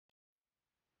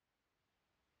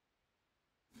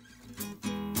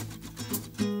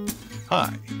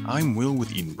Hi, I'm Will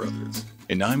with Eden Brothers,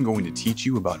 and I'm going to teach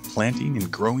you about planting and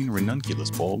growing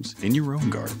ranunculus bulbs in your own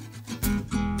garden.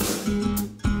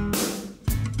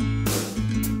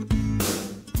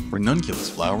 Ranunculus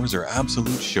flowers are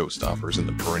absolute showstoppers in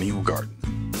the perennial garden.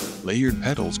 Layered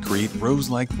petals create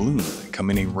rose-like blooms that come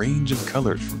in a range of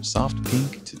colors from soft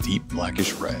pink to deep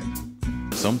blackish red.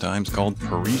 Sometimes called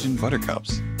Parisian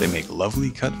buttercups, they make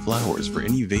lovely cut flowers for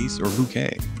any vase or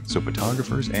bouquet, so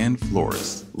photographers and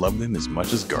florists love them as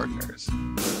much as gardeners.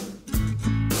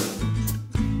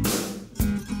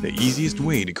 The easiest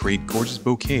way to create gorgeous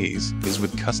bouquets is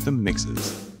with custom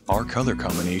mixes. Our color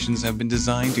combinations have been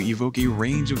designed to evoke a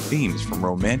range of themes from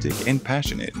romantic and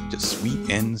passionate to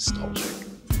sweet and nostalgic.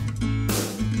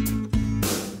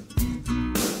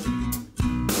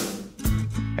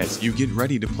 As you get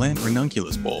ready to plant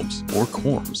ranunculus bulbs, or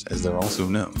corms as they're also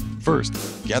known, first,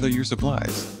 gather your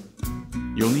supplies.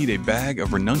 You'll need a bag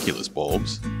of ranunculus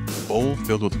bulbs, a bowl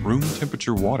filled with room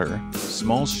temperature water,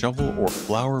 small shovel or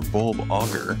flower bulb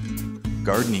auger,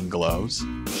 gardening gloves,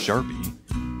 Sharpie,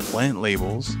 plant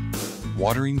labels,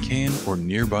 watering can or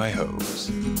nearby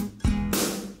hose.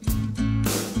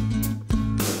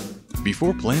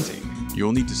 Before planting,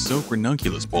 you'll need to soak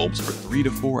ranunculus bulbs for 3 to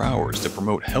 4 hours to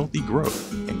promote healthy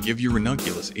growth and give your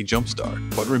ranunculus a jump start.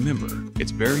 But remember,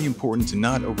 it's very important to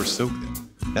not over-soak them.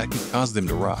 That could cause them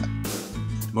to rot.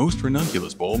 Most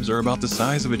ranunculus bulbs are about the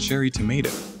size of a cherry tomato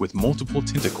with multiple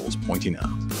tentacles pointing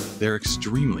out. They're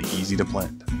extremely easy to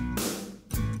plant.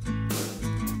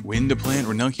 When to plant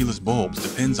ranunculus bulbs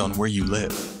depends on where you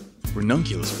live.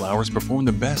 Ranunculus flowers perform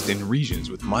the best in regions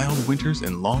with mild winters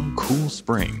and long, cool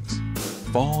springs.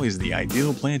 Fall is the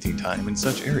ideal planting time in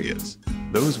such areas.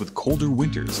 Those with colder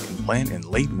winters can plant in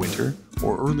late winter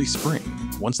or early spring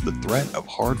once the threat of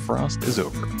hard frost is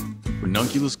over.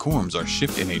 Ranunculus corms are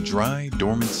shipped in a dry,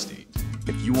 dormant state.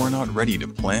 If you are not ready to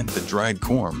plant the dried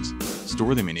corms,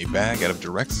 store them in a bag out of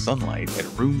direct sunlight at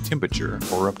room temperature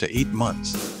for up to 8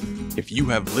 months. If you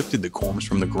have lifted the corms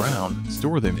from the ground,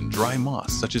 store them in dry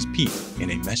moss such as peat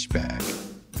in a mesh bag.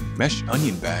 Mesh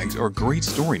onion bags are a great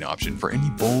storing option for any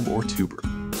bulb or tuber.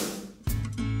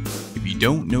 If you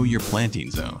don't know your planting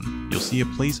zone, you'll see a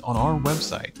place on our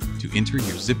website to enter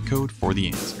your zip code for the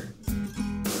answer.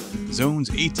 Zones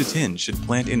 8 to 10 should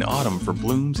plant in autumn for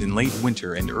blooms in late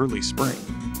winter and early spring.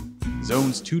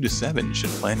 Zones 2 to 7 should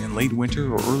plant in late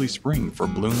winter or early spring for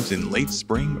blooms in late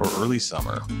spring or early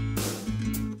summer.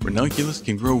 Ranunculus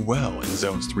can grow well in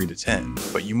zones 3 to 10,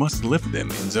 but you must lift them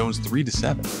in zones 3 to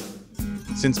 7.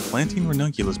 Since planting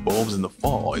ranunculus bulbs in the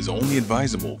fall is only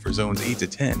advisable for zones 8 to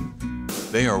 10,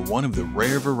 they are one of the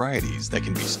rare varieties that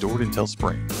can be stored until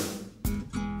spring.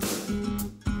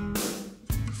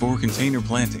 For container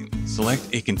planting, select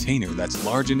a container that's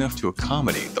large enough to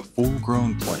accommodate the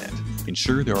full-grown plant.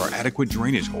 Ensure there are adequate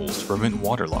drainage holes to prevent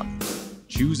waterlogging.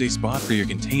 Choose a spot for your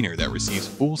container that receives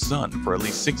full sun for at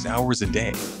least 6 hours a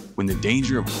day. When the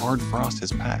danger of hard frost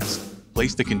has passed,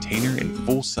 place the container in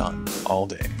full sun all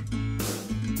day.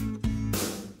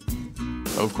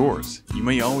 Of course, you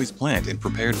may always plant in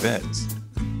prepared beds.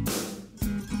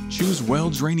 Choose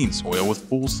well-draining soil with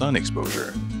full sun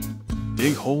exposure.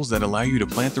 Dig holes that allow you to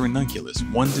plant the ranunculus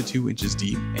 1 to 2 inches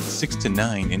deep and 6 to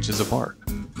 9 inches apart.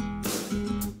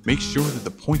 Make sure that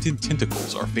the pointed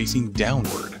tentacles are facing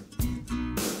downward.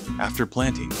 After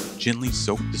planting, gently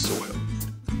soak the soil.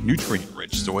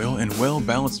 Nutrient-rich soil and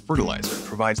well-balanced fertilizer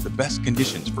provides the best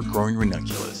conditions for growing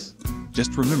ranunculus.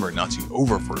 Just remember not to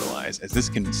over-fertilize, as this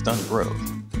can stunt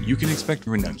growth. You can expect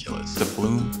ranunculus to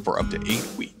bloom for up to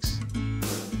 8 weeks.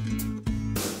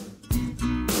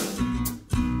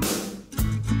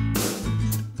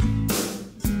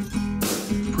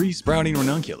 Pre-sprouting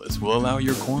ranunculus will allow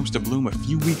your corms to bloom a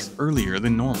few weeks earlier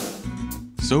than normal.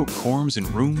 Soak corms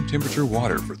in room temperature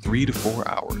water for 3 to 4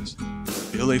 hours.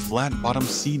 Fill a flat-bottom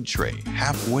seed tray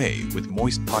halfway with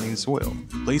moist potting soil.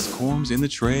 Place corms in the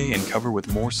tray and cover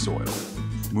with more soil.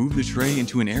 Move the tray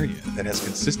into an area that has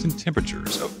consistent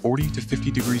temperatures of 40 to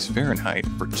 50 degrees Fahrenheit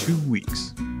for 2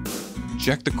 weeks.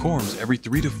 Check the corms every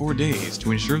 3 to 4 days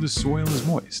to ensure the soil is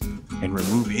moist, and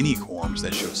remove any corms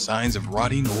that show signs of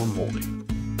rotting or molding.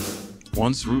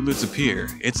 Once rootlets appear,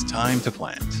 it's time to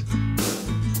plant.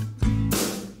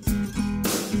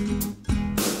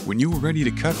 When you are ready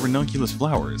to cut ranunculus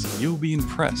flowers, you'll be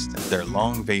impressed at their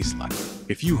long vase life.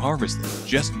 If you harvest them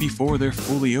just before they're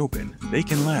fully open, they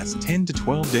can last 10 to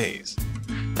 12 days.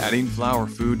 Adding flower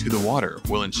food to the water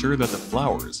will ensure that the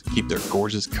flowers keep their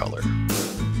gorgeous color.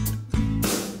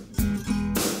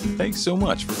 Thanks so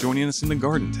much for joining us in the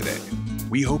garden today.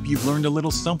 We hope you've learned a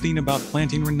little something about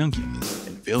planting ranunculus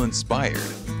and feel inspired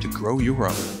to grow your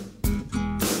own.